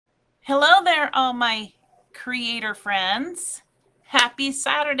Hello there, all my creator friends. Happy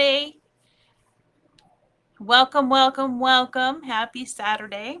Saturday. Welcome, welcome, welcome. Happy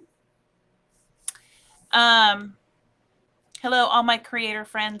Saturday. Hello, all my creator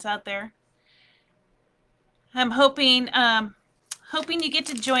friends out there. I'm hoping you get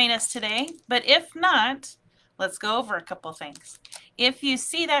to join us today, but if not, let's go over a couple things. If you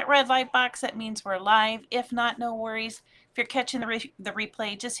see that red light box, that means we're live. If not, no worries. If you're catching the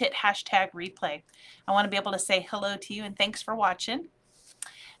replay, just hit #replay. I want to be able to say hello to you and thanks for watching.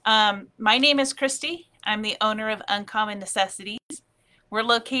 My name is Christy. I'm the owner of Uncommon Necessities. We're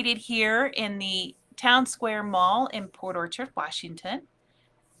located here in the Town Square Mall in Port Orchard, Washington.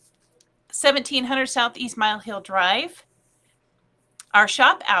 1700 Southeast Mile Hill Drive. Our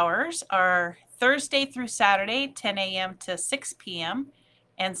shop hours are Thursday through Saturday, 10 a.m. to 6 p.m.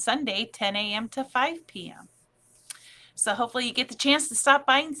 and Sunday, 10 a.m. to 5 p.m. So hopefully you get the chance to stop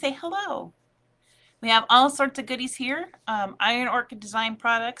by and say hello. We have all sorts of goodies here. Iron Orchid Design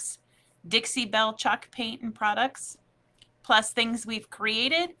products, Dixie Belle chalk paint and products, plus things we've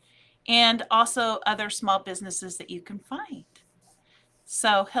created, and also other small businesses that you can find.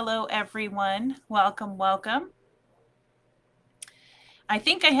 So hello everyone, welcome, welcome. I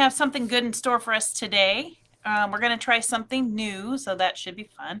think I have something good in store for us today. We're going to try something new, so that should be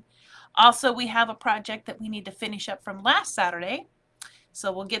fun. Also, we have a project that we need to finish up from last Saturday. So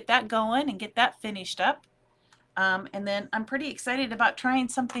we'll get that going and get that finished up. And then I'm pretty excited about trying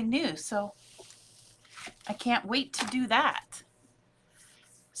something new. So I can't wait to do that.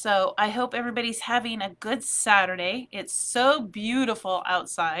 So I hope everybody's having a good Saturday. It's so beautiful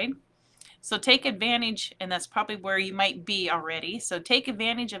outside. So take advantage, and that's probably where you might be already. So take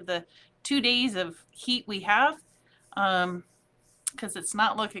advantage of the 2 days of heat we have, because it's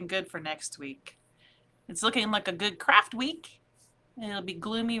not looking good for next week. It's looking like a good craft week. It'll be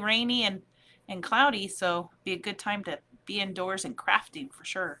gloomy, rainy, and cloudy, so be a good time to be indoors and crafting for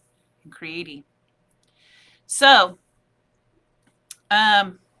sure, and creating. So,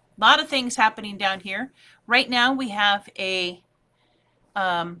 lot of things happening down here. Right now we have a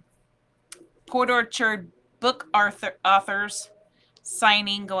Port Orchard book authors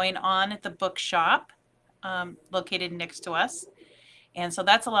signing going on at the bookshop located next to us. And so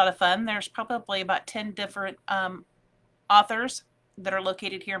that's a lot of fun. There's probably about 10 different authors that are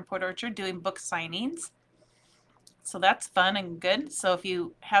located here in Port Orchard doing book signings. So that's fun and good. So if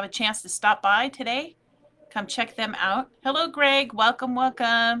you have a chance to stop by today, come check them out. Hello, Greg. Welcome,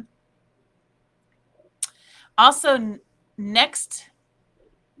 welcome. Also, next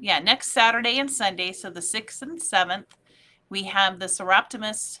Saturday and Sunday, so the 6th and 7th, we have the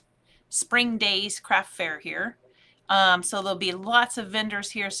Seroptimus Spring Days Craft Fair here. So there'll be lots of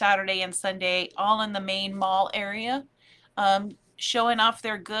vendors here Saturday and Sunday, all in the main mall area, showing off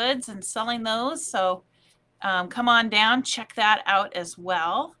their goods and selling those. So come on down, check that out as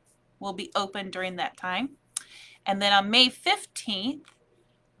well. We'll be open during that time. And then on May 15th,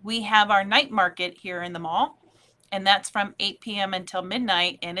 we have our night market here in the mall. And that's from 8 p.m. until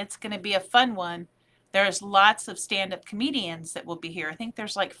midnight. And it's going to be a fun one. There's lots of stand-up comedians that will be here. I think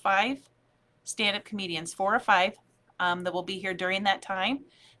there's like 5 stand-up comedians, 4 or 5, that will be here during that time.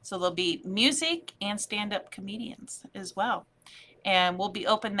 So there'll be music and stand-up comedians as well. And we'll be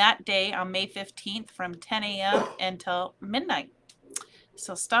open that day on May 15th from 10 a.m. until midnight.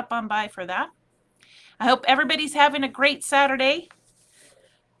 So stop on by for that. I hope everybody's having a great Saturday.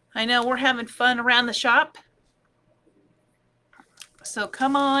 I know we're having fun around the shop. So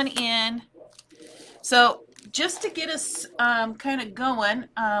come on in. So just to get us kind of going,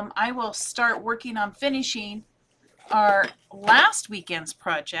 I will start working on finishing our last weekend's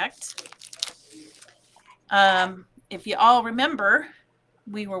project. If you all remember,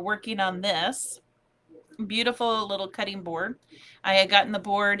 we were working on this beautiful little cutting board. I had gotten the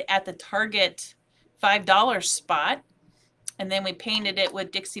board at the Target $5 spot, and then we painted it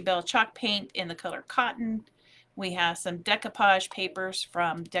with Dixie Belle chalk paint in the color cotton. We have some decoupage papers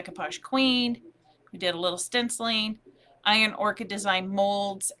from Decoupage Queen. We did a little stenciling, Iron Orchid Design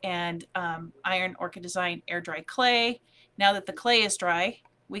molds, and Iron Orchid Design air dry clay. Now that the clay is dry,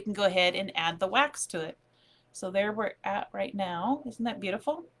 we can go ahead and add the wax to it. So there we're at right now. Isn't that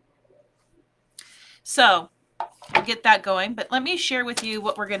beautiful? So we'll get that going, but let me share with you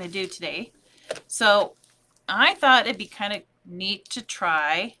what we're going to do today. So I thought it'd be kind of neat to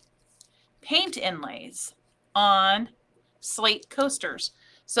try paint inlays on slate coasters.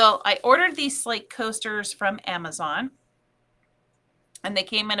 So I ordered these slate coasters from Amazon, and they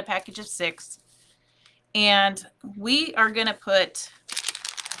came in a package of 6. And we are going to put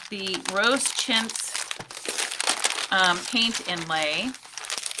the rose chintz paint inlay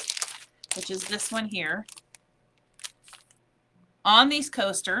which is this one here. On these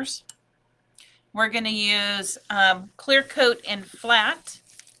coasters, we're going to use clear coat and flat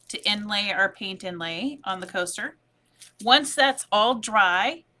to inlay our paint inlay on the coaster. Once that's all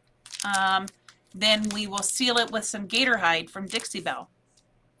dry, then we will seal it with some gator hide from Dixie Belle.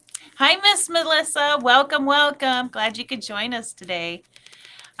 Hi, Miss Melissa. Welcome, welcome. Glad you could join us today.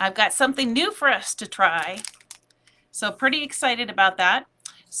 I've got something new for us to try. So pretty excited about that.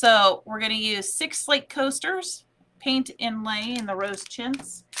 So we're going to use 6 slate coasters, paint inlay in the rose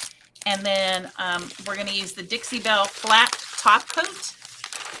chintz, and then we're going to use the Dixie Belle flat top coat.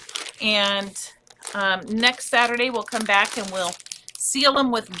 And next Saturday we'll come back and we'll seal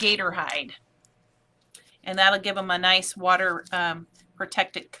them with gator hide. And that'll give them a nice water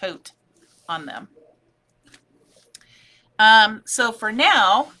protected coat on them. So for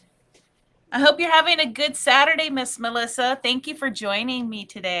now, I hope you're having a good Saturday, Miss Melissa. Thank you for joining me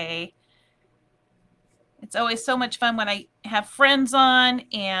today. It's always so much fun when I have friends on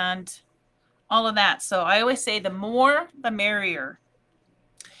and all of that. So I always say the more, the merrier.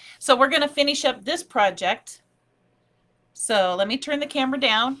 So we're going to finish up this project. So let me turn the camera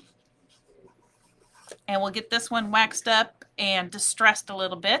down and we'll get this one waxed up and distressed a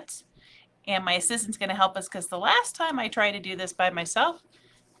little bit. And my assistant's going to help us because the last time I tried to do this by myself,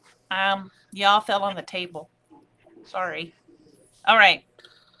 y'all fell on the table. Sorry. All right.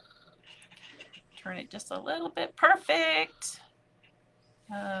 Turn it just a little bit. Perfect.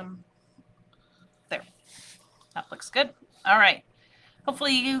 There. That looks good. All right.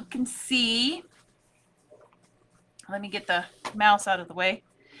 Hopefully you can see. Let me get the mouse out of the way.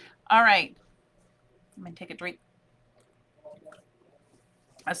 All right. I'm going to take a drink.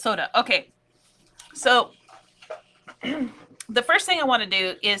 A soda. Okay. So the first thing I want to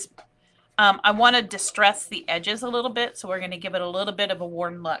do is I want to distress the edges a little bit. So we're going to give it a little bit of a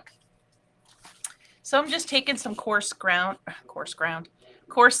worn look. So I'm just taking some coarse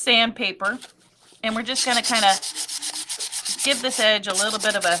sandpaper, and we're just going to kind of give this edge a little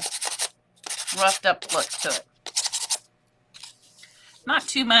bit of a roughed up look to it. Not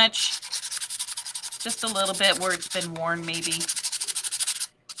too much, just a little bit where it's been worn maybe.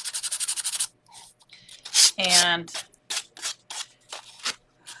 And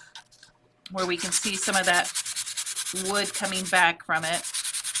where we can see some of that wood coming back from it.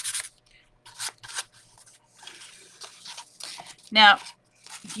 Now,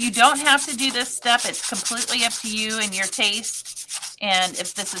 you don't have to do this step. It's completely up to you and your taste. And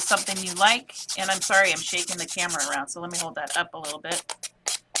if this is something you like, and I'm sorry, I'm shaking the camera around, so let me hold that up a little bit.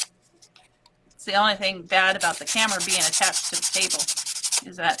 It's the only thing bad about the camera being attached to the table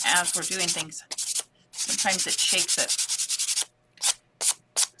is that as we're doing things, sometimes it shakes it.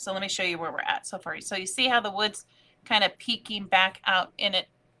 So let me show you where we're at so far. So you see how the wood's kind of peeking back out in it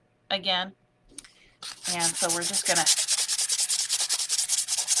again? And so we're just going to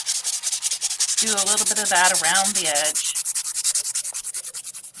do a little bit of that around the edge,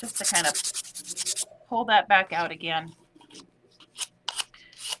 just to kind of pull that back out again.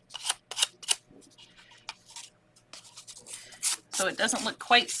 So it doesn't look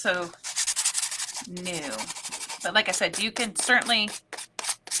quite so new. But like I said, you can certainly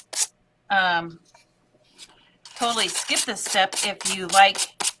totally skip this step if you like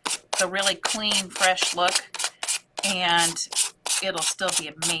the really clean, fresh look, and it'll still be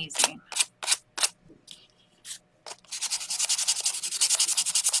amazing.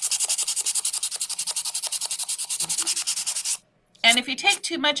 And if you take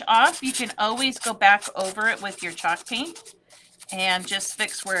too much off, you can always go back over it with your chalk paint and just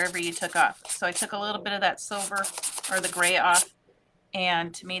fix wherever you took off. So I took a little bit of that silver or the gray off,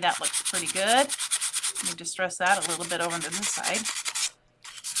 and to me that looks pretty good. Let me distress that a little bit over to this side.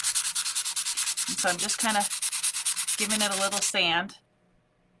 And so I'm just kind of giving it a little sand.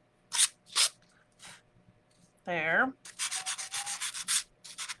 There.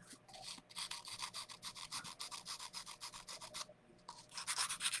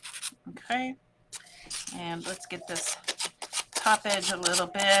 Okay, and let's get this top edge a little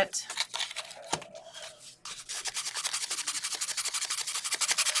bit.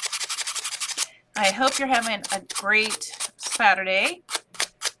 I hope you're having a great Saturday.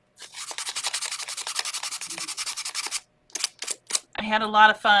 I had a lot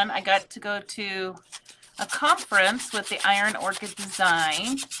of fun. I got to go to a conference with the Iron Orchid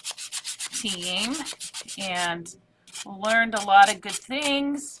Design team and learned a lot of good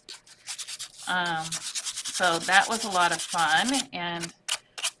things. So that was a lot of fun, and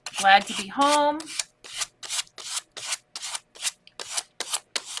glad to be home.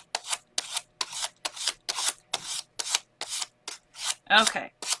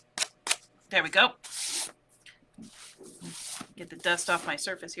 Okay, There we go. Get the dust off my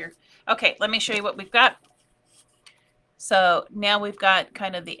surface here. Okay, let me show you what we've got. So now we've got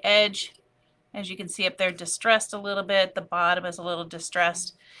kind of the edge, as you can see up there, distressed a little bit. The bottom is a little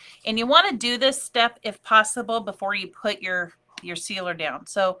distressed. And you want to do this step, if possible, before you put your sealer down.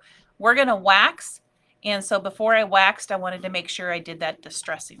 So we're going to wax. And so before I waxed, I wanted to make sure I did that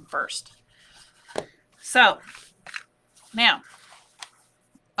distressing first. So now,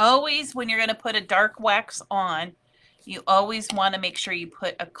 always when you're going to put a dark wax on, you always want to make sure you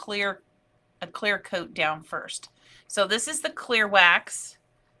put a clear coat down first. So this is the clear wax,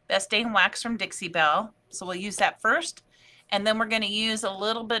 Best Dang Wax from Dixie Belle. So we'll use that first. And then we're going to use a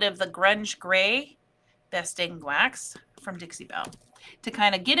little bit of the grunge gray Best Dang Wax from Dixie Belle to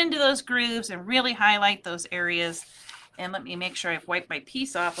kind of get into those grooves and really highlight those areas. And let me make sure I've wiped my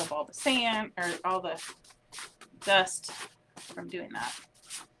piece off of all the sand or all the dust from doing that.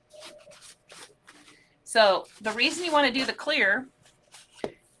 So the reason you want to do the clear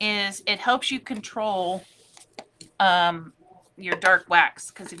is it helps you control your dark wax,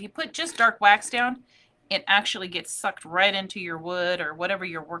 because if you put just dark wax down, it actually gets sucked right into your wood or whatever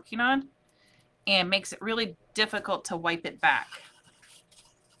you're working on and makes it really difficult to wipe it back.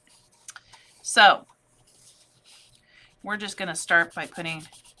 So we're just going to start by putting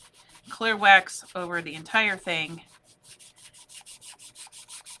clear wax over the entire thing.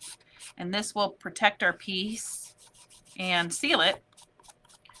 And this will protect our piece and seal it,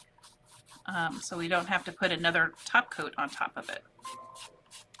 so we don't have to put another top coat on top of it.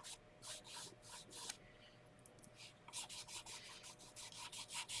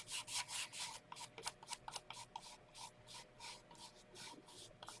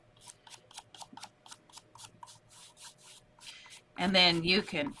 And then you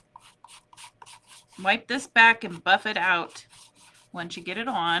can wipe this back and buff it out once you get it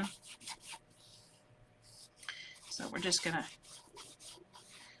on. So we're just going to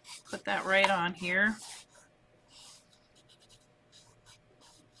put that right on here.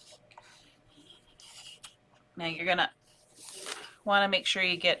 Now you're going to want to make sure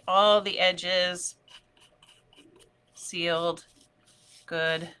you get all the edges sealed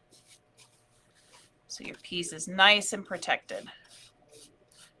good, so your piece is nice and protected.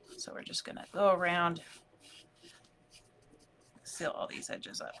 So we're just going to go around, seal all these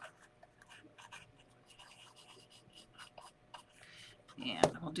edges up.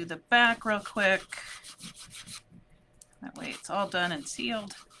 And we'll do the back real quick. That way it's all done and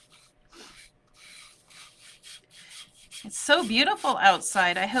sealed. It's so beautiful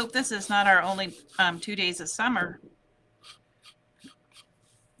outside. I hope this is not our only 2 days of summer.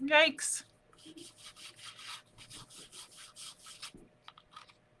 Yikes.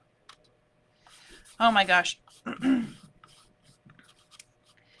 Oh my gosh.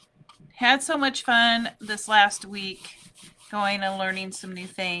 Had so much fun this last week going and learning some new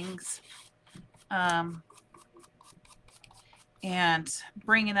things. And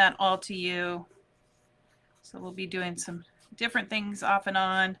bringing that all to you. So we'll be doing some different things off and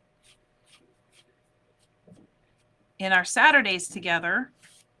on in our Saturdays together.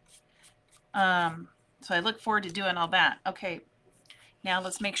 So I look forward to doing all that. Okay, now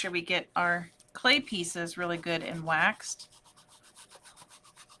let's make sure we get our clay pieces really good and waxed.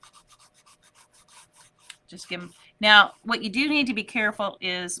 Just give them. Now, what you do need to be careful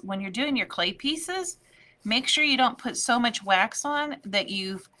is when you're doing your clay pieces, make sure you don't put so much wax on that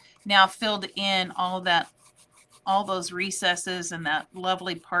you've now filled in all those recesses and that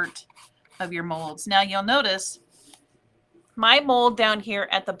lovely part of your molds. Now you'll notice my mold down here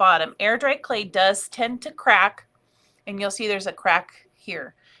at the bottom, air dry clay does tend to crack, and you'll see there's a crack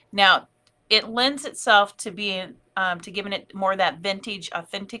here. Now it lends itself to being to giving it more that vintage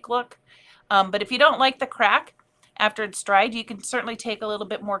authentic look. But if you don't like the crack after it's dried, you can certainly take a little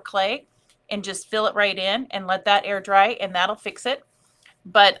bit more clay and just fill it right in and let that air dry, and that'll fix it.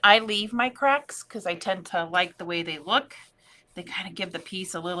 But I leave my cracks because I tend to like the way they look. They kind of give the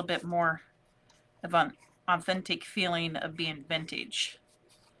piece a little bit more of an authentic feeling of being vintage.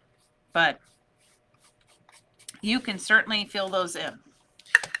 But you can certainly fill those in.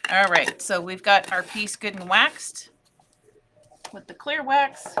 All right, so we've got our piece good and waxed with the clear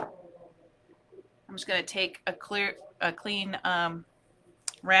wax. I'm just going to take a clean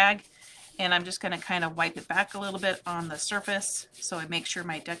rag, and I'm just going to kind of wipe it back a little bit on the surface so I make sure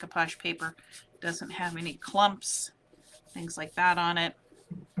my decoupage paper doesn't have any clumps, things like that on it.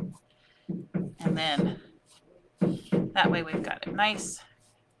 And then that way we've got a nice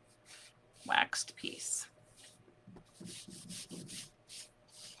waxed piece.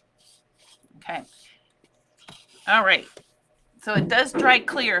 Okay. All right. So it does dry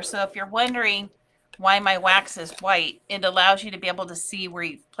clear. So if you're wondering why my wax is white, it allows you to be able to see where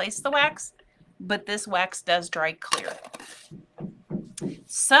you've placed the wax, but this wax does dry clear.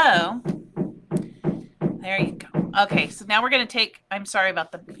 So there you go. Okay, so now we're going to take, I'm sorry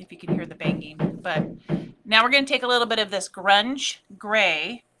about the, if you can hear the banging, but now we're going to take a little bit of this grunge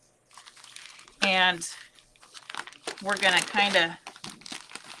gray, and we're going to kind of,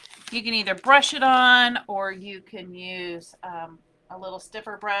 you can either brush it on or you can use a little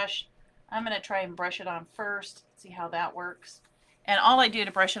stiffer brush. I'm going to try and brush it on first, see how that works. And all I do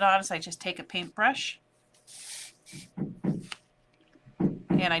to brush it on is I just take a paintbrush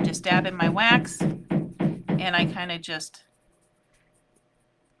and I just dab in my wax, and I kind of just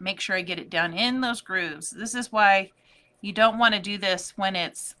make sure I get it down in those grooves. This is why you don't want to do this when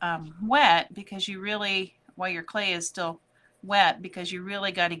it's wet, because you really, while your clay is still wet, because you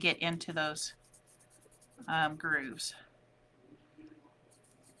really got to get into those grooves.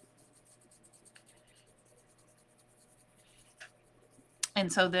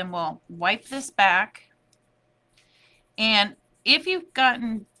 And so then we'll wipe this back. And if you've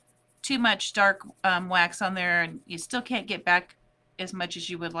gotten too much dark wax on there and you still can't get back as much as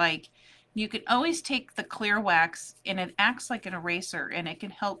you would like, you can always take the clear wax, and it acts like an eraser, and it can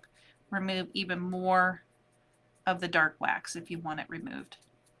help remove even more of the dark wax if you want it removed.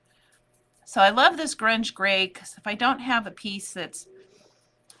 So I love this grunge gray, because if I don't have a piece that's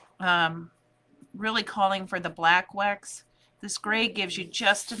really calling for the black wax, this gray gives you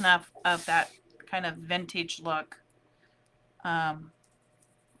just enough of that kind of vintage look. And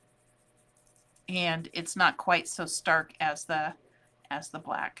it's not quite so stark as the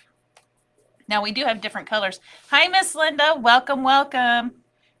black. Now we do have different colors. Hi, Miss Linda. Welcome, welcome.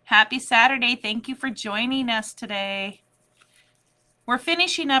 Happy Saturday. Thank you for joining us today. We're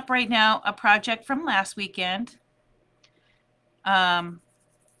finishing up right now a project from last weekend. And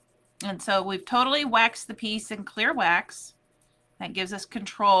so we've totally waxed the piece in clear wax. That gives us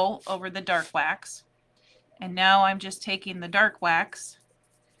control over the dark wax. And now I'm just taking the dark wax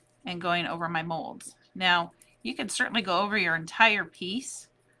and going over my molds. Now, you can certainly go over your entire piece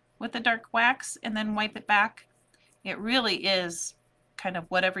with the dark wax and then wipe it back. It really is kind of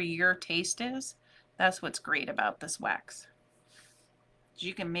whatever your taste is. That's what's great about this wax.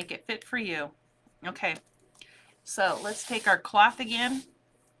 You can make it fit for you. Okay, so let's take our cloth again.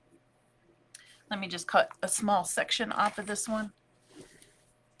 Let me just cut a small section off of this one.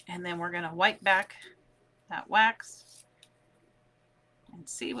 And then we're going to wipe back that wax and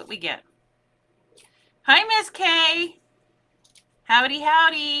see what we get. Hi, Miss Kay. Howdy,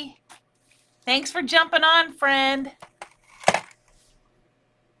 howdy. Thanks for jumping on, friend.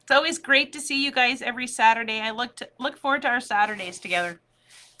 It's always great to see you guys every Saturday. I look forward to our Saturdays together.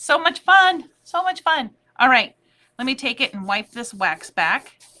 So much fun. So much fun. All right. Let me take it and wipe this wax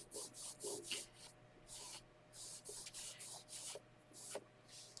back.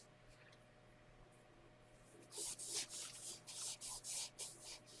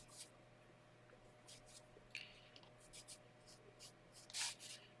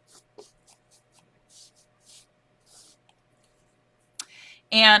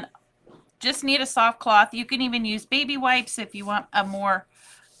 And just need a soft cloth. You can even use baby wipes if you want a more,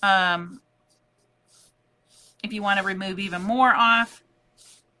 if you want to remove even more off.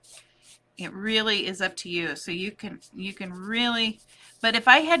 It really is up to you. So you can really, but if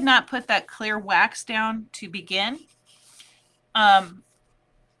I had not put that clear wax down to begin,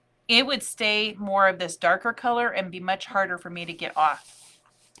 it would stay more of this darker color and be much harder for me to get off.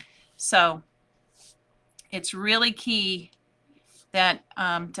 So it's really key that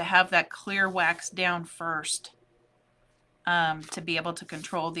to have that clear wax down first to be able to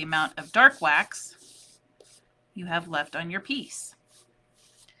control the amount of dark wax you have left on your piece.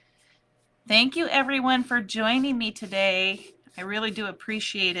 Thank you everyone for joining me today. I really do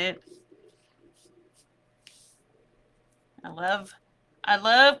appreciate it. I love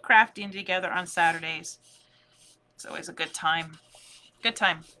crafting together on Saturdays. It's always a good time. Good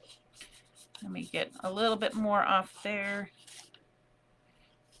time. Let me get a little bit more off there.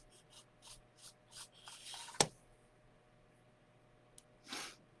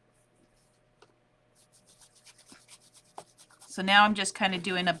 So now I'm just kind of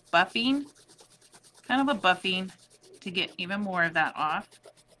doing a buffing, to get even more of that off.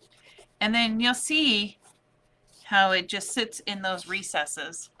 And then you'll see how it just sits in those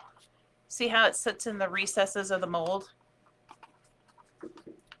recesses. See how it sits in the recesses of the mold? Let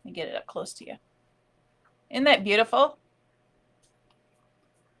me get it up close to you. Isn't that beautiful?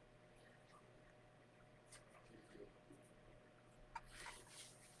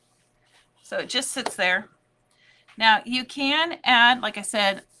 So it just sits there. Now you can add, like I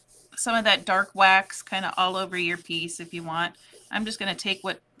said, some of that dark wax kind of all over your piece if you want. I'm just going to take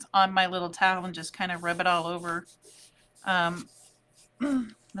what's on my little towel and just kind of rub it all over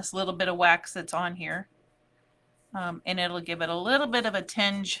this little bit of wax that's on here. And it'll give it a little bit of a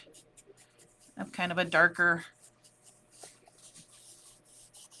tinge of kind of a darker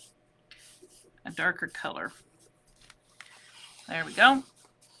color. There we go.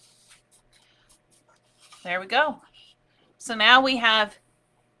 There we go. So now we have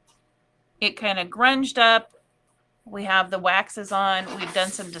it kind of grunged up. We have the waxes on. We've done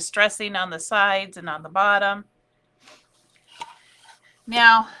some distressing on the sides and on the bottom.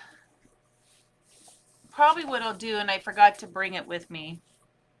 Now, probably what I'll do, and I forgot to bring it with me,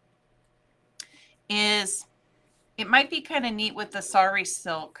 is it might be kind of neat with the sari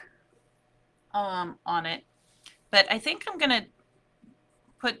silk on it. But I think I'm going to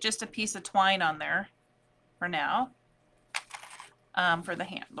put just a piece of twine on there for now for the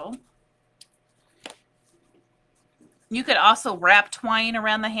handle. You could also wrap twine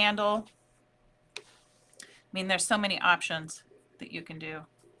around the handle. I mean, there's so many options that you can do.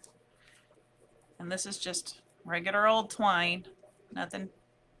 And this is just regular old twine, nothing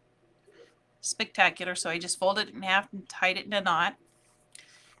spectacular. So I just folded it in half and tied it in a knot.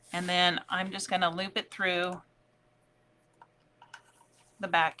 And then I'm just going to loop it through the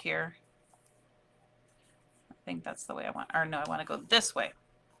back here. I think that's the way I want, or no, I want to go this way,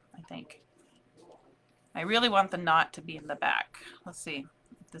 I think. I really want the knot to be in the back. Let's see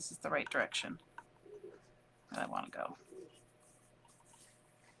if this is the right direction that I want to go.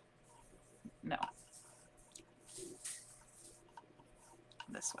 No.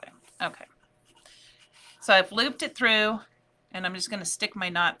 This way. Okay. So I've looped it through, and I'm just going to stick my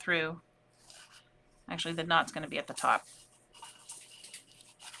knot through. Actually, the knot's going to be at the top.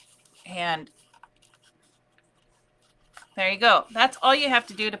 And there you go. That's all you have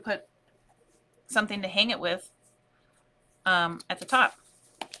to do to put something to hang it with at the top.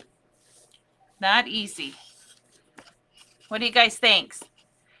 That easy. What do you guys think?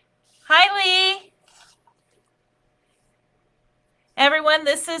 Hi, Lee. Everyone,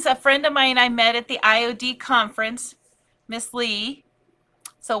 this is a friend of mine I met at the IOD conference, Miss Lee.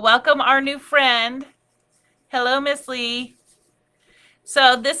 So welcome our new friend. Hello, Miss Lee.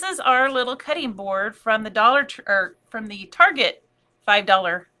 So this is our little cutting board from the from the Target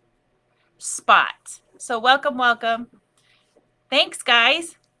 $5 spot. So welcome, welcome. Thanks,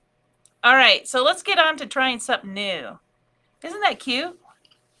 guys. All right, so let's get on to trying something new. Isn't that cute?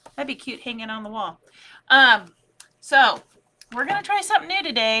 That'd be cute hanging on the wall. So we're gonna try something new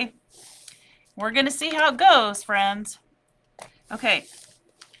today. We're gonna see how it goes, friends. Okay,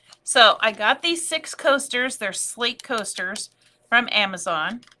 so I got these 6 coasters. They're Slate coasters from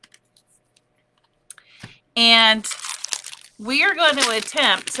Amazon. And we are going to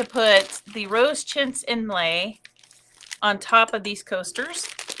attempt to put the rose chintz inlay on top of these coasters.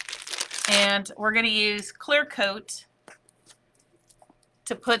 And we're going to use clear coat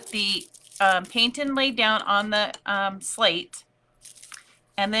to put the paint inlay down on the slate.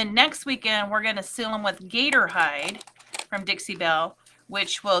 And then next weekend, we're going to seal them with gator hide from Dixie Belle,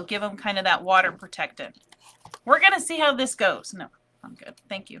 which will give them kind of that water protectant. We're going to see how this goes. No, I'm good.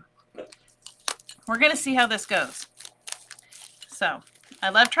 Thank you. We're going to see how this goes. So, I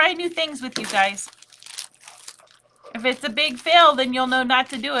love trying new things with you guys. If it's a big fail, then you'll know not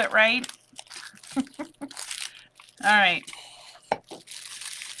to do it, right? All right.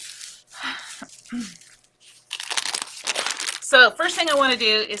 So, first thing I want to do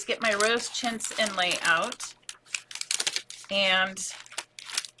is get my rose chintz inlay out and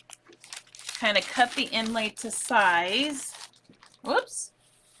kind of cut the inlay to size. Whoops.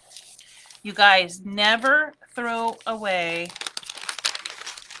 You guys, never throw away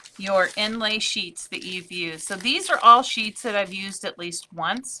your inlay sheets that you've used. So these are all sheets that I've used at least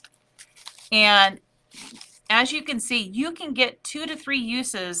once. And as you can see, you can get 2 to 3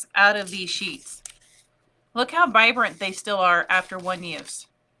 uses out of these sheets. Look how vibrant they still are after one use.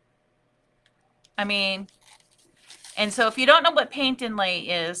 I mean, and so if you don't know what paint inlay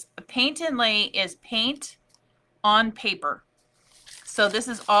is, a paint inlay is paint on paper. So this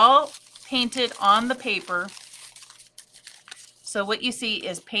is all painted on the paper. So what you see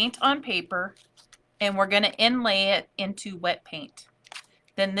is paint on paper, and we're going to inlay it into wet paint.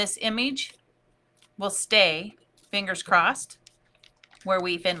 Then this image will stay, fingers crossed, where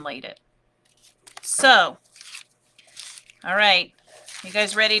we've inlaid it. So, all right, you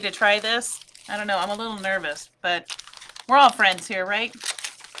guys ready to try this? I don't know, I'm a little nervous, but we're all friends here, right?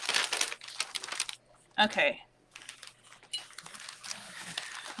 Okay.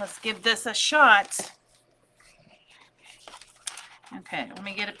 Let's give this a shot. Okay, let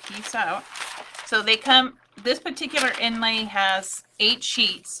me get a piece out. So they come, this particular inlay has 8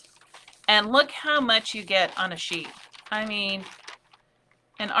 sheets, and look how much you get on a sheet. I mean,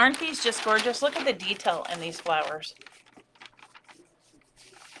 and aren't these just gorgeous? Look at the detail in these flowers.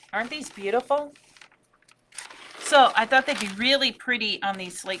 Aren't these beautiful? So I thought they'd be really pretty on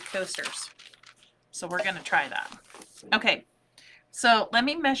these Slate coasters. So we're gonna try that. Okay, so let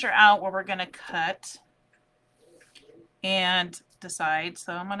me measure out where we're gonna cut and decide.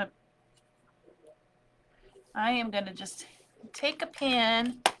 So I am gonna just take a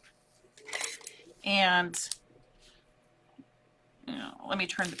pin and, let me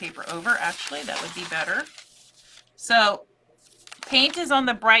turn the paper over. Actually, that would be better. So paint is on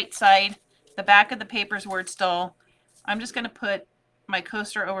the bright side. The back of the paper is where it's dull. I'm just gonna put my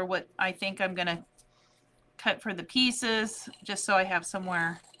coaster over what I think I'm gonna cut for the pieces, just so I have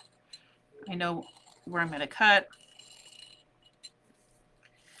somewhere I know where I'm gonna cut.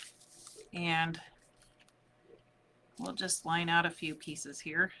 And we'll just line out a few pieces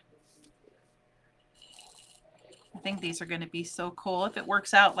here. I think these are going to be so cool if it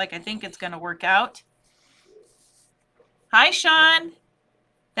works out like I think it's going to work out. Hi, Sean.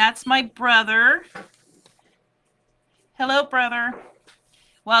 That's my brother. Hello, brother.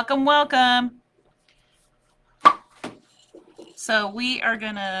 Welcome, welcome. So we are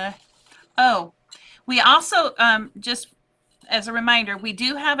going to, we also, just as a reminder, we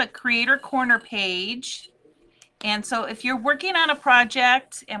do have a Creator Corner page. And so if you're working on a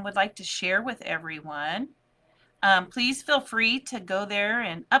project and would like to share with everyone, please feel free to go there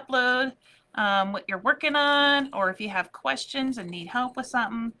and upload what you're working on, or if you have questions and need help with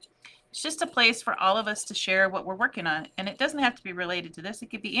something. It's just a place for all of us to share what we're working on. And it doesn't have to be related to this. It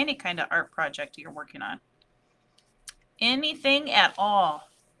could be any kind of art project you're working on. Anything at all.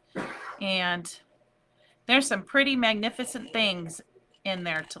 And there's some pretty magnificent things in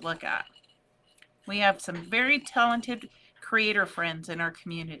there to look at. We have some very talented creator friends in our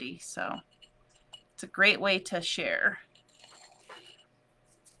community, so it's a great way to share.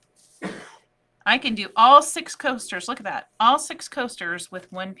 I can do all 6 coasters. Look at that. All 6 coasters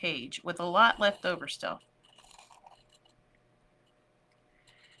with 1 page, with a lot left over still.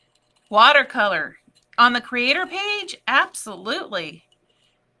 Watercolor. On the creator page? Absolutely.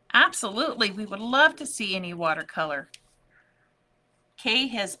 Absolutely. We would love to see any watercolor. Kay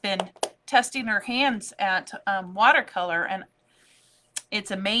has been testing her hands at watercolor, and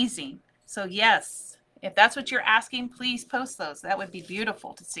it's amazing. So yes, if that's what you're asking, please post those. That would be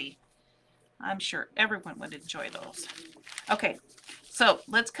beautiful to see. I'm sure everyone would enjoy those. Okay, so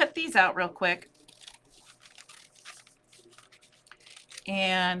let's cut these out real quick.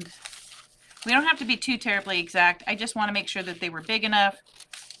 And we don't have to be too terribly exact. I just want to make sure that they were big enough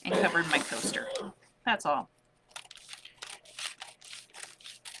and covered my coaster. That's all.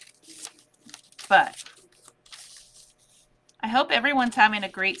 But I hope everyone's having a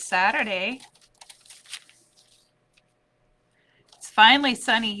great Saturday. It's finally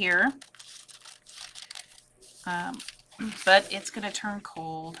sunny here, but it's going to turn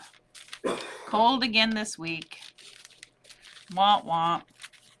cold. Cold again this week. Womp womp.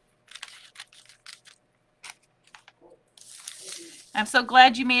 I'm so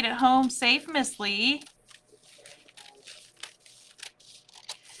glad you made it home safe, Miss Lee.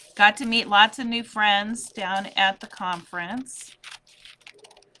 Got to meet lots of new friends down at the conference.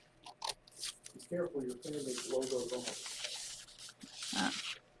 Be careful, your family's logo's on.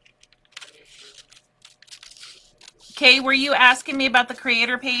 Okay, were you asking me about the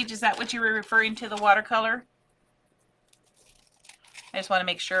creator page? Is that what you were referring to, the watercolor? I just want to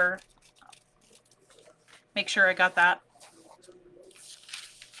make sure I got that.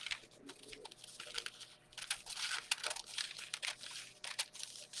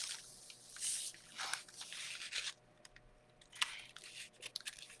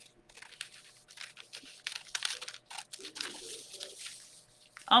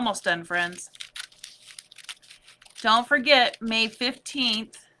 Almost done, friends. Don't forget, May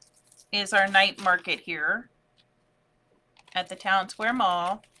 15th is our night market here at the Town Square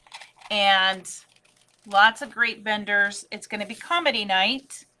Mall. And lots of great vendors. It's going to be comedy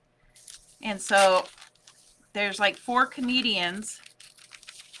night. And so there's like 4 comedians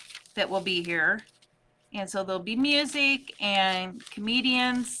that will be here. And so there'll be music and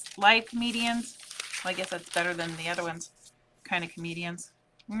comedians, live comedians. Well, I guess that's better than the other ones, kind of comedians.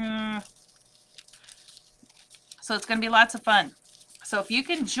 So it's going to be lots of fun. So if you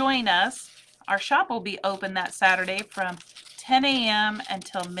can join us, our shop will be open that Saturday from 10 a.m.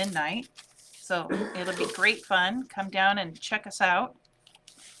 until midnight. So it'll be great fun. Come down and check us out.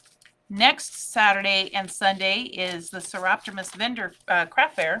 Next Saturday and Sunday is the Seroptimus Vendor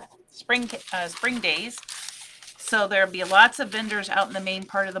Craft Fair, spring days. So there'll be lots of vendors out in the main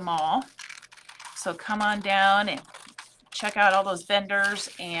part of the mall. So come on down and check out all those vendors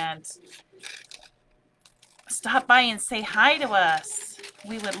and stop by and say hi to us.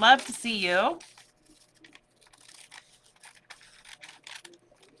 We would love to see you.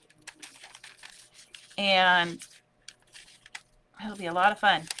 And it'll be a lot of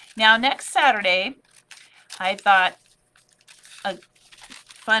fun. Now, next Saturday, I thought a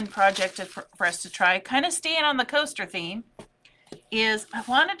fun project for us to try, kind of staying on the coaster theme, is I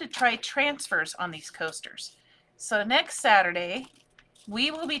wanted to try transfers on these coasters. So next Saturday, we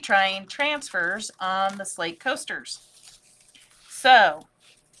will be trying transfers on the Slate coasters. So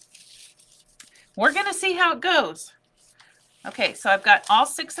we're going to see how it goes. Okay, so I've got all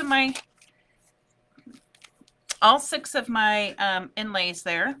six of my inlays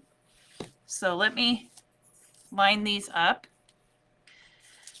there. So let me line these up.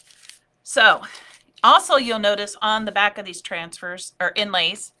 So also you'll notice on the back of these transfers or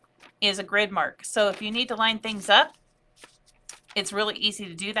inlays is a grid mark. So if you need to line things up, it's really easy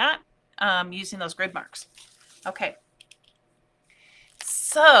to do that using those grid marks. Okay,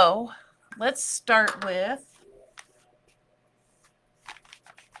 so let's start with,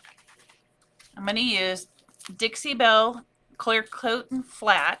 I'm going to use Dixie Belle Clear Coat and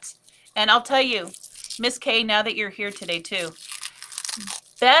Flat. And I'll tell you, Miss Kay, now that you're here today too,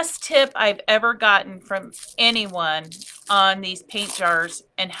 best tip I've ever gotten from anyone on these paint jars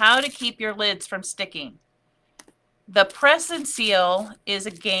and how to keep your lids from sticking. The press and seal is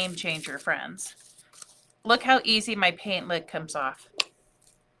a game changer, friends. Look how easy my paint lid comes off.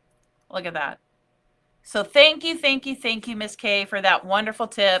 Look at that. So thank you, Miss Kay, for that wonderful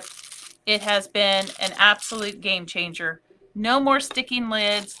tip. It has been an absolute game changer. No more sticking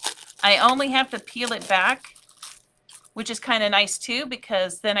lids. I only have to peel it back, which is kind of nice too,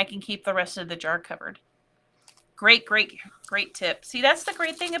 because then I can keep the rest of the jar covered. Great tip. See, that's the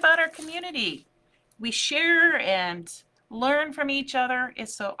great thing about our community. We share and learn from each other.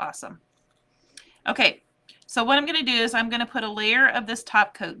 It's so awesome. Okay, so what I'm going to do is I'm going to put a layer of this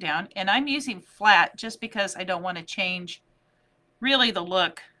top coat down, and I'm using flat just because I don't want to change really the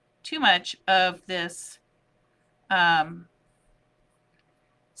look too much of this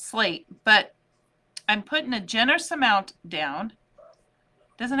slate, but I'm putting a generous amount down.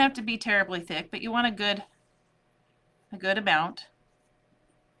 Doesn't have to be terribly thick, but you want a good amount.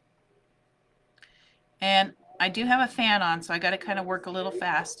 And I do have a fan on, so I got to kind of work a little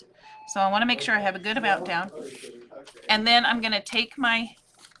fast. So I want to make sure I have a good amount down. And then I'm going to take my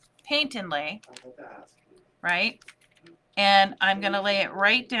paint inlay, right? And I'm going to lay it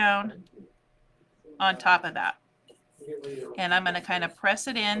right down on top of that. And I'm going to kind of press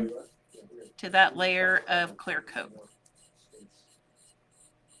it in to that layer of clear coat.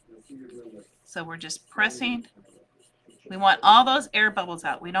 So we're just pressing. We want all those air bubbles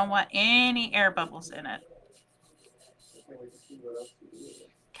out. We don't want any air bubbles in it.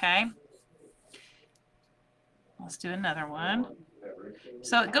 Okay. Let's do another one.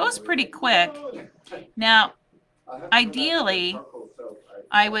 So it goes pretty quick. Now, ideally,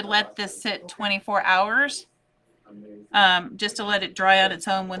 I would let this sit 24 hours just to let it dry on its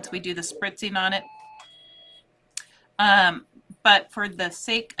own once we do the spritzing on it. But for the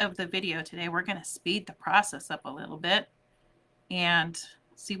sake of the video today, we're going to speed the process up a little bit and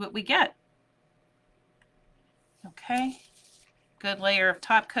see what we get. Okay, good layer of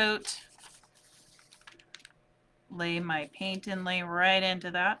top coat. Lay my paint inlay right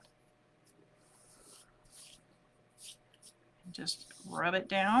into that. Just rub it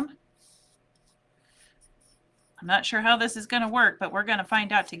down. I'm not sure how this is going to work, but we're going to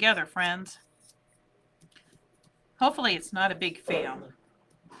find out together, friends. Hopefully it's not a big fail.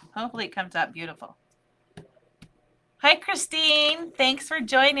 Hopefully it comes out beautiful. Hi, Christine. Thanks for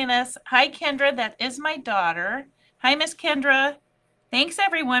joining us. Hi, Kendra. That is my daughter. Hi, Miss Kendra. Thanks,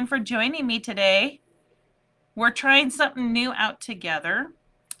 everyone, for joining me today. We're trying something new out together.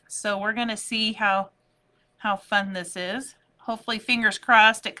 So we're going to see how fun this is. Hopefully, fingers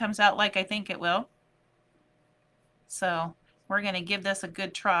crossed, it comes out like I think it will. So we're going to give this a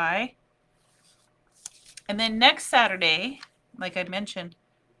good try. And then next Saturday, like I mentioned,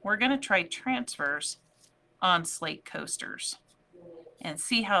 we're going to try transfers on Slate coasters and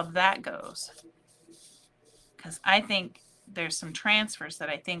see how that goes. Because I think there's some transfers that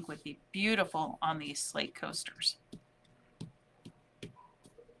I think would be beautiful on these Slate coasters.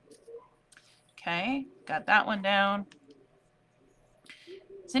 Okay, got that one down.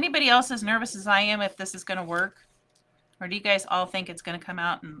 Is anybody else as nervous as I am if this is going to work? Or do you guys all think it's going to come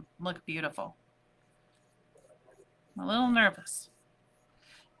out and look beautiful? I'm a little nervous.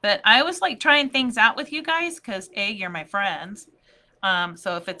 But I always like trying things out with you guys because A, you're my friends.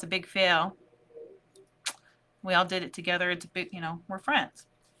 So if it's a big fail, we all did it together. It's a big, we're friends.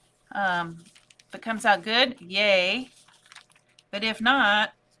 If it comes out good, yay. But if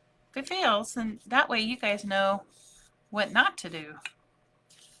not, if it fails, then that way you guys know what not to do.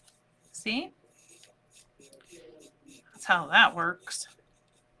 See? That's how that works.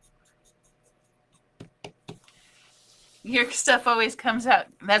 Your stuff always comes out.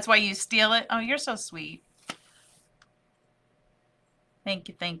 That's why you steal it? Oh, you're so sweet. Thank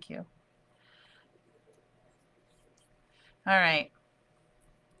you, thank you. All right.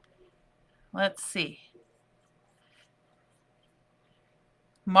 Let's see.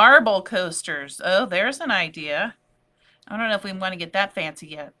 Marble coasters. Oh, there's an idea. I don't know if we want to get that fancy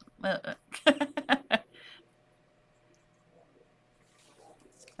yet.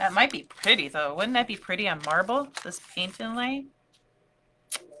 That might be pretty, though. Wouldn't that be pretty on marble, this paint inlay?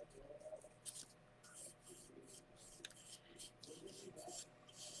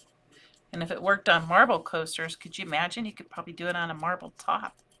 And if it worked on marble coasters, could you imagine? You could probably do it on a marble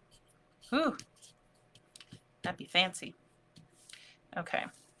top. Ooh, that'd be fancy. Okay,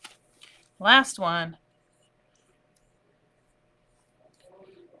 last one.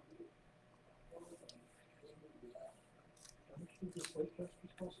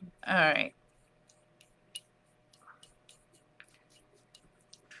 All right.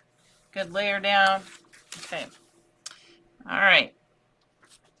 Good layer down. Okay. All right.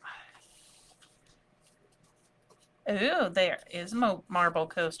 Ooh, there is marble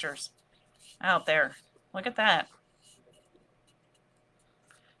coasters out there. Look at that.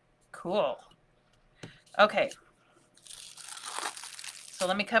 Cool. Okay. So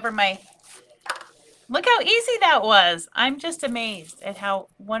let me cover my... Look how easy that was. I'm just amazed at how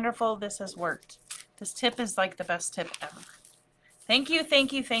wonderful this has worked. This tip is like the best tip ever. Thank you,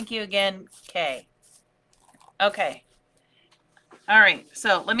 thank you, thank you again, Kay. Okay. All right,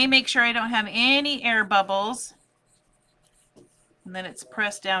 so let me make sure I don't have any air bubbles. And then it's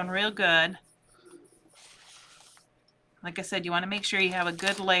pressed down real good. Like I said, you want to make sure you have a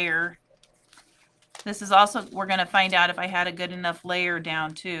good layer. This is also, we're going to find out if I had a good enough layer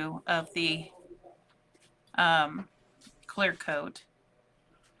down too of the clear coat.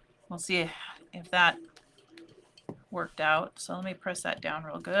 We'll see if that worked out. So let me press that down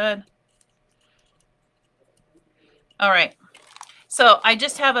real good. All right. So I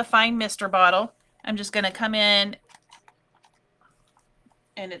just have a fine mister bottle. I'm just going to come in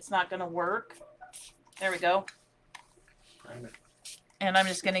and it's not going to work. There we go. And I'm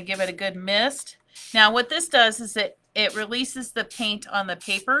just going to give it a good mist. Now what this does is it releases the paint on the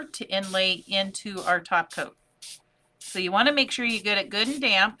paper to inlay into our top coat. So you want to make sure you get it good and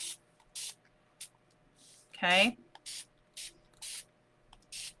damp. Okay.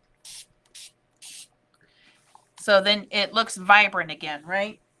 So then it looks vibrant again,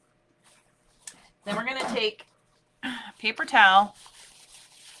 right? Then we're going to take a paper towel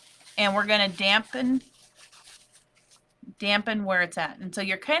and we're going to dampen where it's at. And so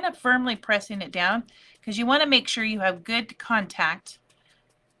you're kind of firmly pressing it down because you want to make sure you have good contact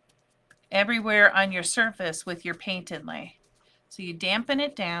everywhere on your surface with your paint inlay. So you dampen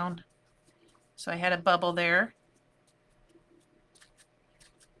it down. So I had a bubble there.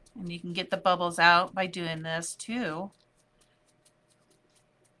 And you can get the bubbles out by doing this too.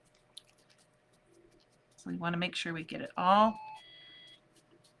 So we want to make sure we get it all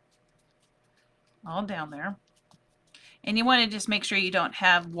down there. And you want to just make sure you don't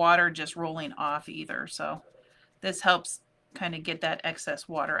have water just rolling off either. So this helps kind of get that excess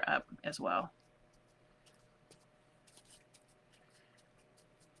water up as well.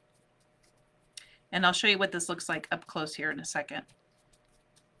 And I'll show you what this looks like up close here in a second.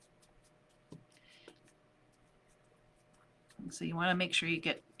 So you want to make sure you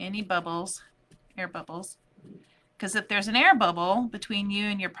get any bubbles, air bubbles, because if there's an air bubble between you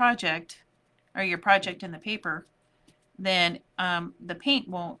and your project, or your project and the paper, then the paint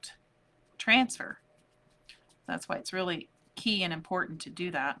won't transfer. That's why it's really key and important to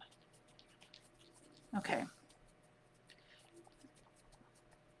do that. Okay.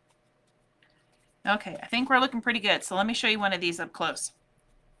 Okay, I think we're looking pretty good. So let me show you one of these up close.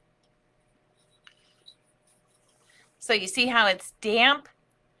 So you see how it's damp,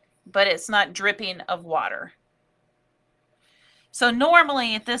 but it's not dripping of water. So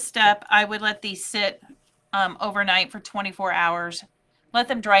normally at this step, I would let these sit overnight for 24 hours. Let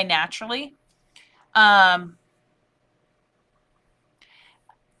them dry naturally.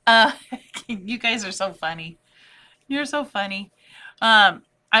 You guys are so funny. You're so funny. I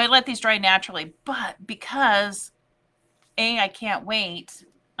let these dry naturally, but because A, I can't wait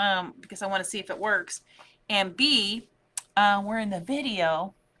because I want to see if it works, and B, we're in the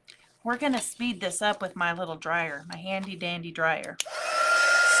video. We're going to speed this up with my little dryer, my handy dandy dryer.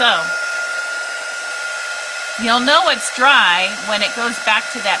 So you'll know it's dry when it goes back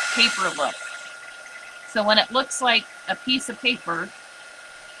to that paper look. So when it looks like a piece of paper,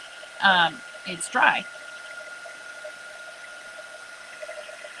 it's dry.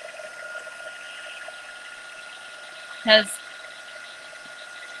 Because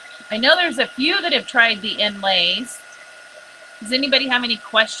I know there's a few that have tried the inlays. Does anybody have any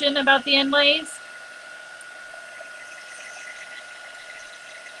question about the inlays?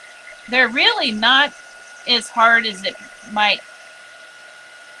 They're really not as hard as it might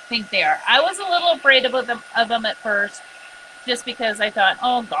think they are. I was a little afraid of them at first, just because I thought,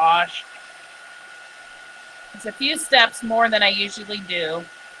 oh gosh, it's a few steps more than I usually do.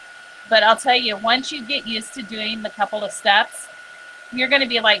 But I'll tell you, once you get used to doing the couple of steps, you're going to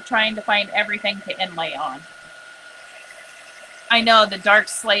be like trying to find everything to inlay on. I know the dark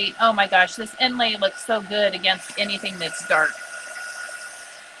slate, oh my gosh, this inlay looks so good against anything that's dark.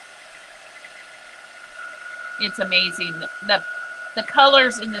 It's amazing. The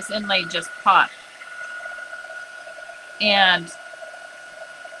colors in this inlay just pop. And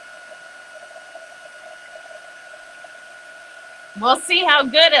we'll see how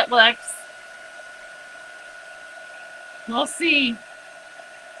good it looks. We'll see.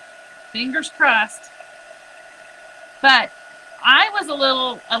 Fingers crossed. But I was a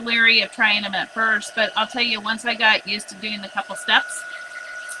little leery of trying them at first, but I'll tell you, once I got used to doing the couple steps,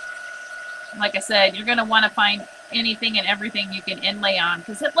 like I said, you're going to want to find anything and everything you can inlay on,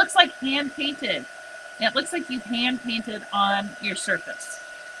 because it looks like hand painted. It looks like you've hand painted on your surface,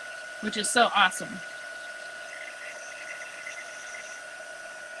 which is so awesome.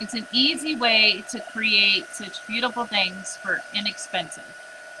 It's an easy way to create such beautiful things for inexpensive.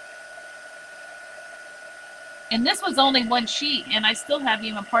 And this was only one sheet, and I still have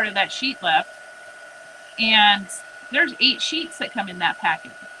even part of that sheet left. And there's 8 sheets that come in that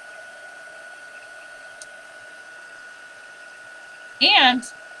packet. And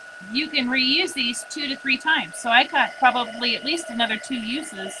you can reuse these 2 to 3 times. So I got probably at least another 2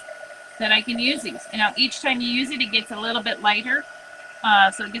 uses that I can use these. And now each time you use it, it gets a little bit lighter.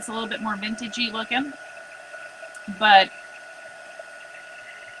 So it gets a little bit more vintagey looking. But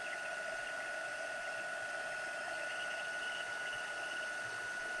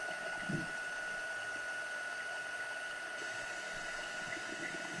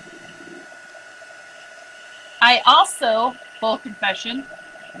I also, full confession,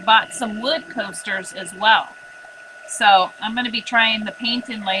 bought some wood coasters as well. So I'm going to be trying the paint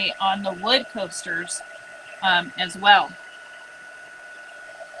inlay on the wood coasters as well.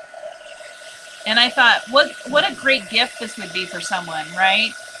 And I thought, what a great gift this would be for someone,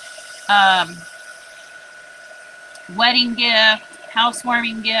 right? Wedding gift,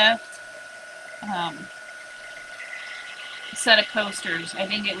 housewarming gift, set of coasters. I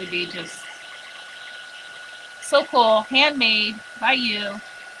think it would be just so cool, handmade by you.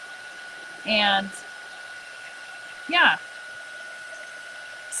 And yeah,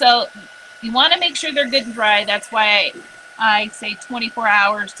 so you want to make sure they're good and dry. That's why I say 24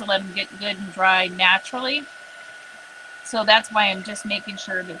 hours to let them get good and dry naturally. So that's why I'm just making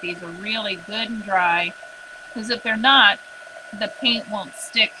sure that these are really good and dry, because if they're not, the paint won't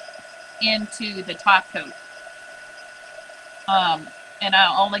stick into the top coat. And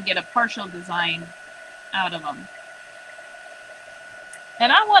I'll only get a partial design out of them.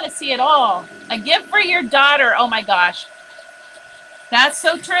 And I want to see it all. A gift for your daughter. Oh my gosh. That's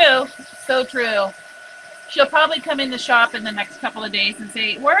so true. So true. She'll probably come in the shop in the next couple of days and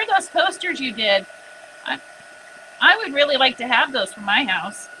say, where are those coasters you did? I would really like to have those for my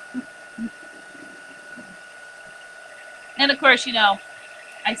house. And of course, you know,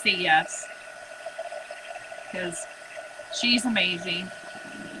 I say yes, because she's amazing.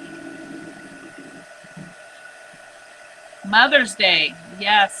 Mother's Day,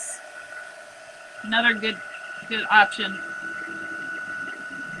 yes. Another good option.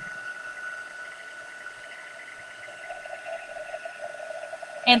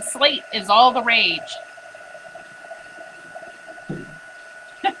 And Slate is all the rage.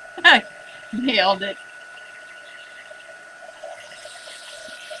 Nailed it.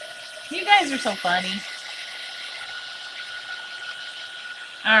 You guys are so funny.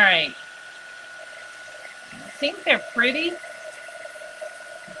 All right. I think they're pretty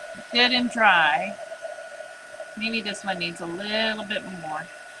good and dry. Maybe this one needs a little bit more.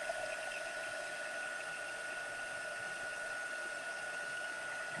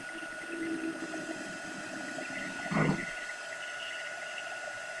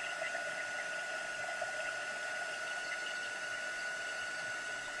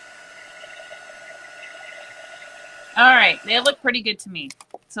 All right, they look pretty good to me.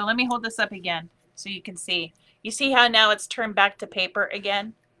 So let me hold this up again so you can see. You see how now it's turned back to paper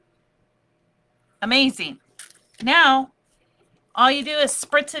again? Amazing. Now, all you do is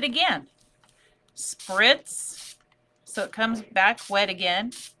spritz it again. Spritz, so it comes back wet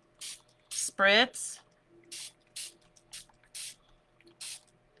again. Spritz.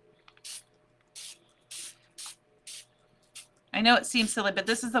 I know it seems silly, but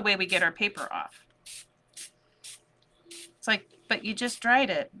this is the way we get our paper off. It's like, but you just dried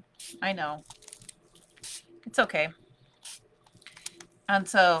it. I know. It's okay. And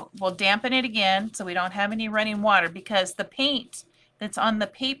so we'll dampen it again so we don't have any running water, because the paint that's on the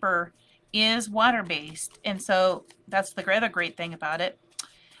paper is water-based. And so that's the other great thing about it.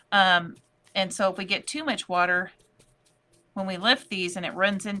 And so if we get too much water, when we lift these and it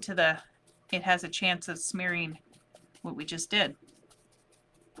runs into the, it has a chance of smearing what we just did.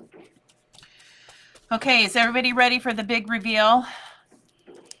 Okay, is everybody ready for the big reveal?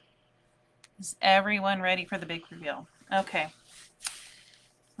 Is everyone ready for the big reveal? Okay.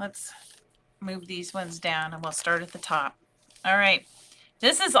 Let's move these ones down and we'll start at the top. All right.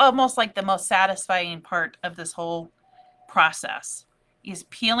 This is almost like the most satisfying part of this whole process, is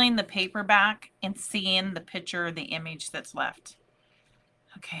peeling the paper back and seeing the picture, the image that's left.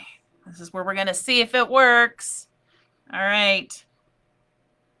 Okay. This is where we're going to see if it works. All right.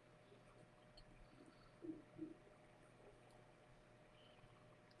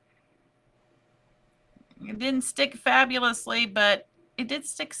 It didn't stick fabulously, but it did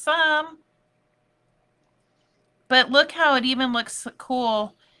stick some. But look how it even looks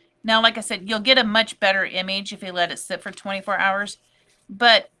cool. Now, like I said, you'll get a much better image if you let it sit for 24 hours.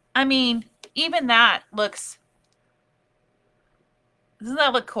 But, I mean, even that looks... Doesn't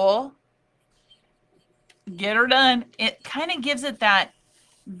that look cool? Get her done. It kind of gives it that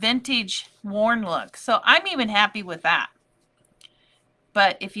vintage worn look. So I'm even happy with that.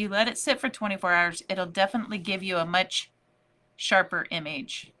 But if you let it sit for 24 hours, it'll definitely give you a much sharper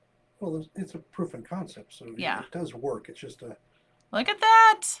image. Well, it's a proof of concept, so yeah, it does work. It's just a... Look at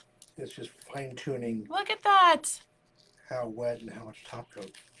that. It's just fine-tuning. Look at that. How wet and how much top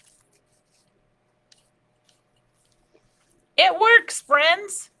coat. It works,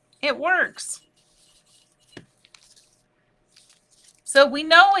 friends. It works. So we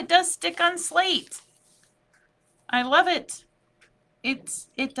know it does stick on slate. I love it.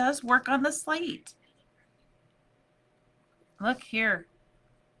 It does work on the slate. Look here.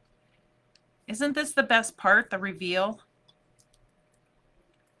 Isn't this the best part, the reveal?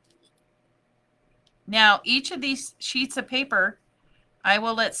 Now, each of these sheets of paper, I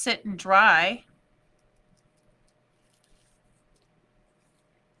will let sit and dry.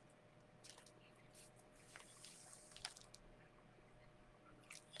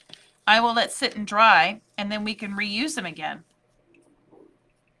 I will let sit and dry, and then we can reuse them again.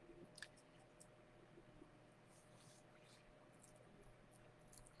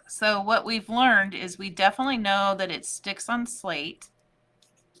 So what we've learned is we definitely know that it sticks on slate,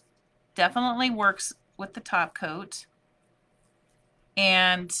 definitely works with the top coat,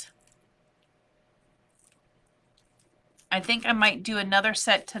 and I think I might do another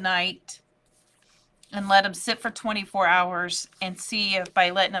set tonight and let them sit for 24 hours and see if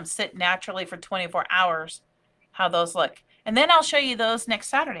by letting them sit naturally for 24 hours, how those look. And then I'll show you those next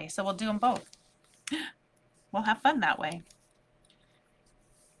Saturday. So we'll do them both. We'll have fun that way.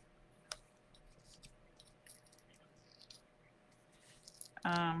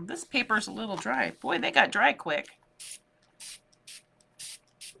 This paper's a little dry. Boy, they got dry quick.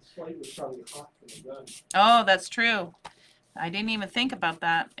 The slate was probably hot from the gun. Oh, that's true. I didn't even think about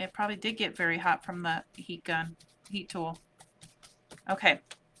that. It probably did get very hot from the heat gun, heat tool. Okay.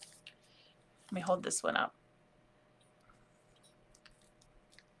 Let me hold this one up.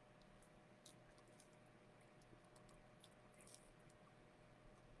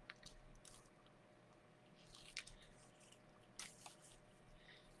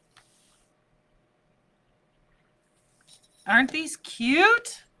 Aren't these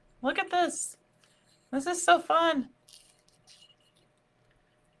cute? Look at this. This is so fun.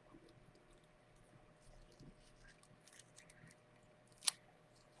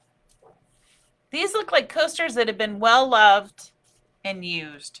 These look like coasters that have been well loved and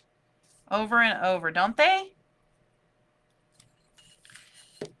used over and over, don't they?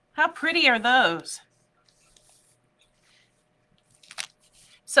 How pretty are those?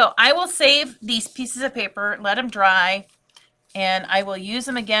 So I will save these pieces of paper, let them dry, and I will use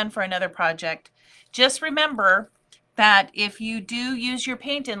them again for another project. Just remember that if you do use your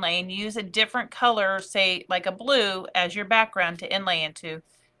paint inlay and use a different color, say like a blue as your background to inlay into,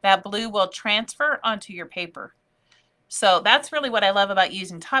 that blue will transfer onto your paper. So that's really what I love about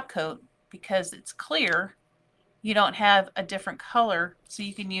using top coat, because it's clear. You don't have a different color, so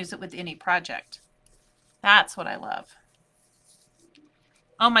you can use it with any project. That's what I love.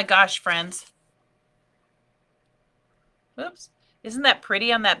 Oh my gosh, friends. Oops. Isn't that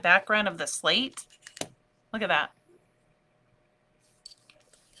pretty on that background of the slate? Look at that.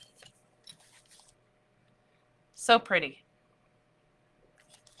 So pretty.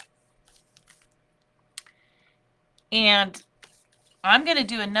 And I'm going to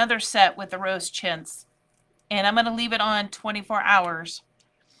do another set with the rose chintz, and I'm going to leave it on 24 hours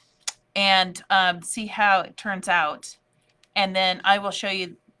and see how it turns out. And then I will show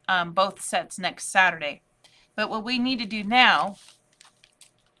you both sets next Saturday. But what we need to do now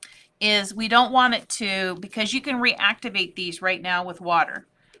is we don't want it to, because you can reactivate these right now with water.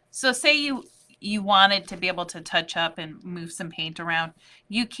 So say you wanted to be able to touch up and move some paint around.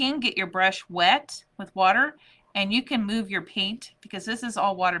 You can get your brush wet with water, and you can move your paint, because this is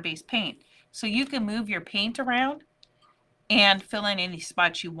all water-based paint. So you can move your paint around and fill in any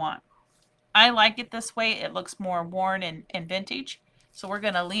spots you want. I like it this way. It looks more worn and vintage. So we're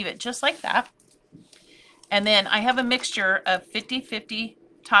going to leave it just like that. And then I have a mixture of 50-50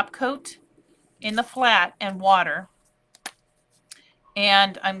 top coat in the flat and water.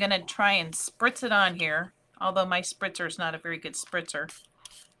 And I'm going to try and spritz it on here, although my spritzer is not a very good spritzer.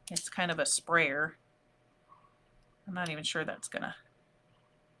 It's kind of a sprayer. I'm not even sure that's going to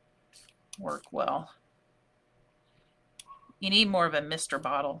work well. You need more of a mister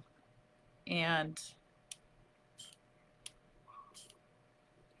bottle. And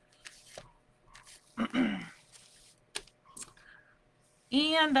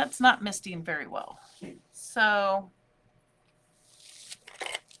and that's not misting very well. So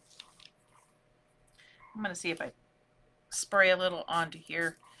I'm going to see if I spray a little onto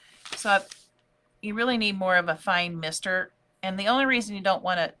here. So you really need more of a fine mister. And the only reason you don't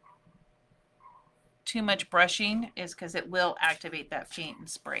want it too much brushing is because it will activate that paint and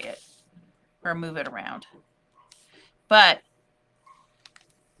spray it or move it around. But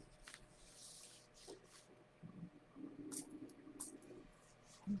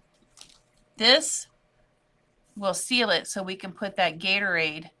this will seal it so we can put that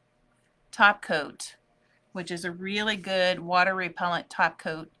Gatorade top coat, which is a really good water repellent top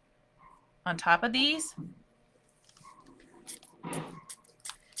coat, on top of these.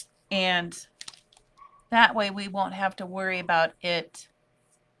 And that way we won't have to worry about it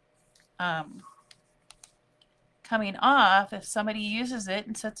coming off if somebody uses it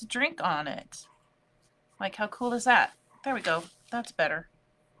and sets a drink on it. Like, how cool is that? There we go. That's better.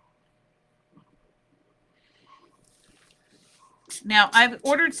 Now, I've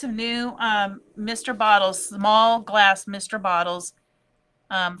ordered some new mister bottles, small glass mister bottles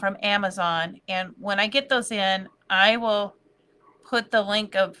from Amazon. And when I get those in, I will put the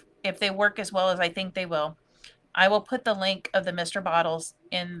link of, if they work as well as I think they will, I will put the link of the mister bottles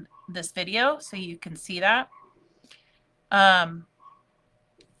in this video so you can see that. That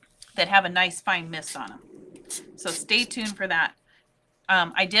have a nice fine mist on them. So stay tuned for that.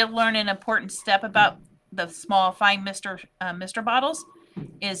 I did learn an important step about the small fine mister bottles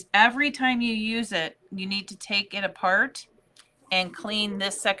is every time you use it, you need to take it apart and clean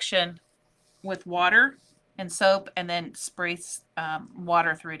this section with water and soap, and then spray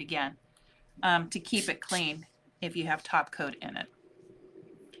water through it again to keep it clean if you have top coat in it.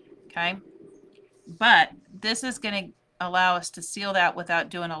 Okay, but this is going to allow us to seal that without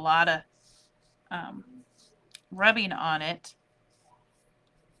doing a lot of rubbing on it,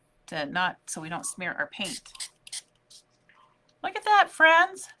 so we don't smear our paint. Look at that,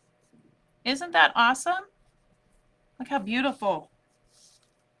 friends. Isn't that awesome? Look how beautiful.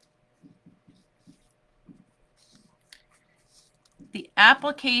 The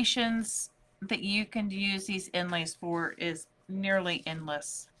applications that you can use these inlays for is nearly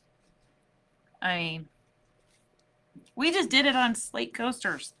endless. I mean, we just did it on slate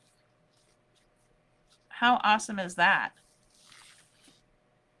coasters. How awesome is that?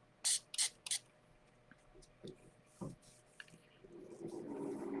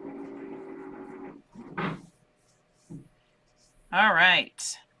 All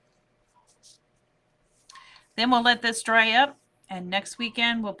right. Then we'll let this dry up, and next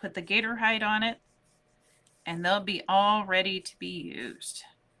weekend we'll put the gator hide on it, and they'll be all ready to be used.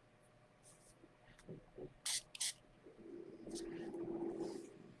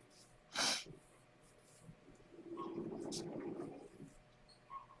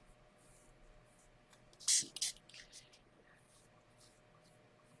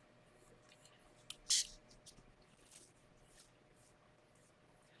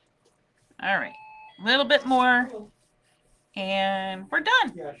 All right, a little bit more And we're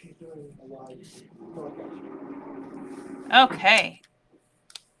done. Yeah, she's doing a live broadcast. Okay.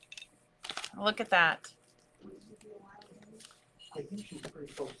 Look at that. I think she's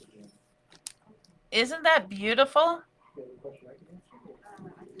pretty close to Jan. Isn't that beautiful? You have a question I can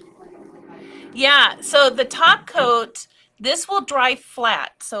answer? Yeah, so the top coat, this will dry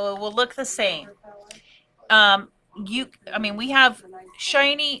flat, so it will look the same. We have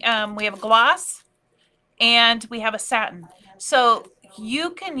shiny, we have gloss, and we have a satin. So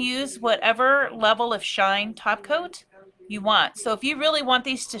you can use whatever level of shine top coat you want. So if you really want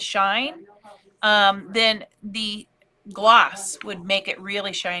these to shine, then the gloss would make it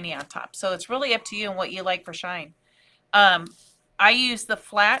really shiny on top. So it's really up to you and what you like for shine. I use the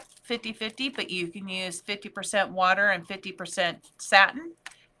flat 50-50, but you can use 50% water and 50% satin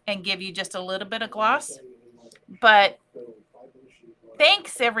and give you just a little bit of gloss. But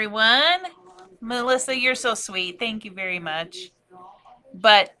thanks, everyone. Melissa, you're so sweet. Thank you very much.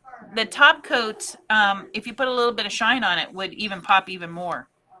 But the top coat, if you put a little bit of shine on it, would even pop even more.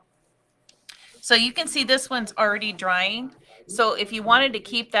 So you can see this one's already drying. So if you wanted to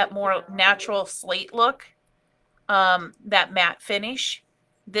keep that more natural slate look, that matte finish,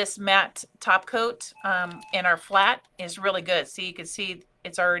 this matte top coat in our flat is really good. So you can see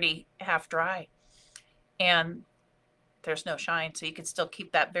it's already half dry and there's no shine. So you can still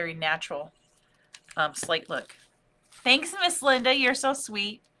keep that very natural slate look. Thanks, Miss Linda. You're so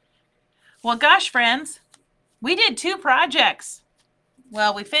sweet. Well, gosh, friends, we did 2 projects.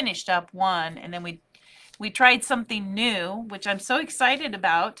 Well, we finished up one, and then we tried something new, which I'm so excited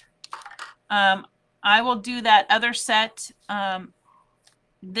about. I will do that other set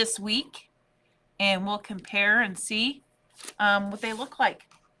this week, and we'll compare and see what they look like.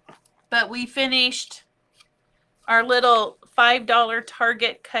 But we finished our little $5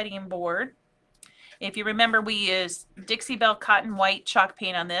 Target cutting board. If you remember, we used Dixie Belle Cotton White chalk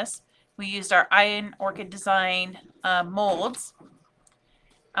paint on this. We used our Iron Orchid Design molds.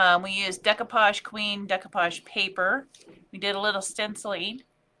 We used Decoupage Queen decoupage paper. We did a little stenciling.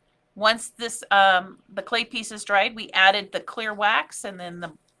 Once this the clay pieces dried, we added the clear wax and then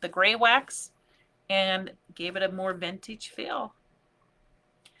the gray wax and gave it a more vintage feel.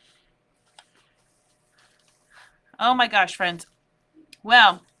 Oh my gosh, friends.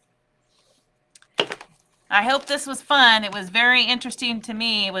 Well, I hope this was fun. It was very interesting to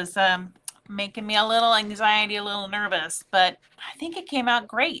me. It was making me a little anxiety, a little nervous, but I think it came out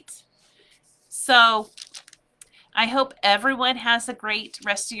great. So I hope everyone has a great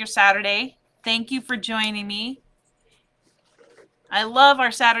rest of your Saturday. Thank you for joining me. I love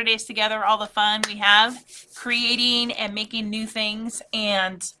our Saturdays together, all the fun we have creating and making new things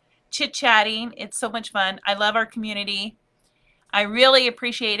and chit-chatting. It's so much fun. I love our community. I really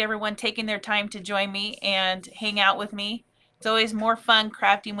appreciate everyone taking their time to join me and hang out with me. It's always more fun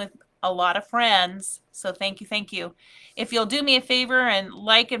crafting with a lot of friends. So thank you, thank you. If you'll do me a favor and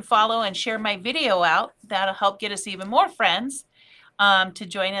like and follow and share my video out, that'll help get us even more friends to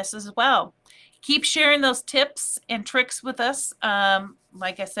join us as well. Keep sharing those tips and tricks with us.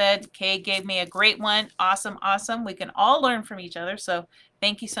 Like I said, Kay gave me a great one. Awesome, awesome. We can all learn from each other. So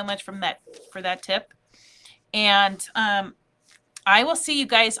thank you so much for that tip. And I will see you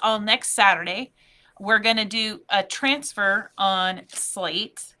guys all next Saturday. We're going to do a transfer on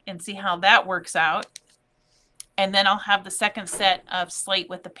Slate and see how that works out. And then I'll have the second set of Slate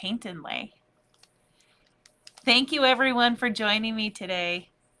with the paint inlay. Thank you, everyone, for joining me today.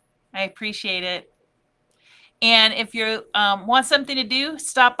 I appreciate it. And if you want something to do,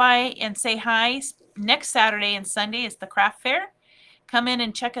 stop by and say hi. Next Saturday and Sunday is the craft fair. Come in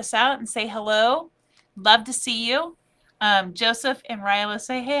and check us out and say hello. Love to see you. Joseph and Rilo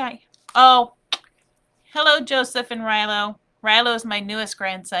say hey. Oh, hello, Joseph and Rilo. Rilo is my newest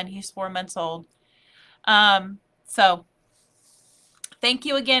grandson. He's 4 months old. So thank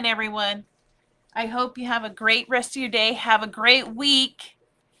you again, everyone. I hope you have a great rest of your day. Have a great week.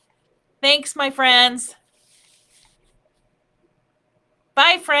 Thanks, my friends.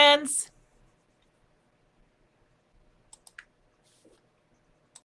 Bye, friends.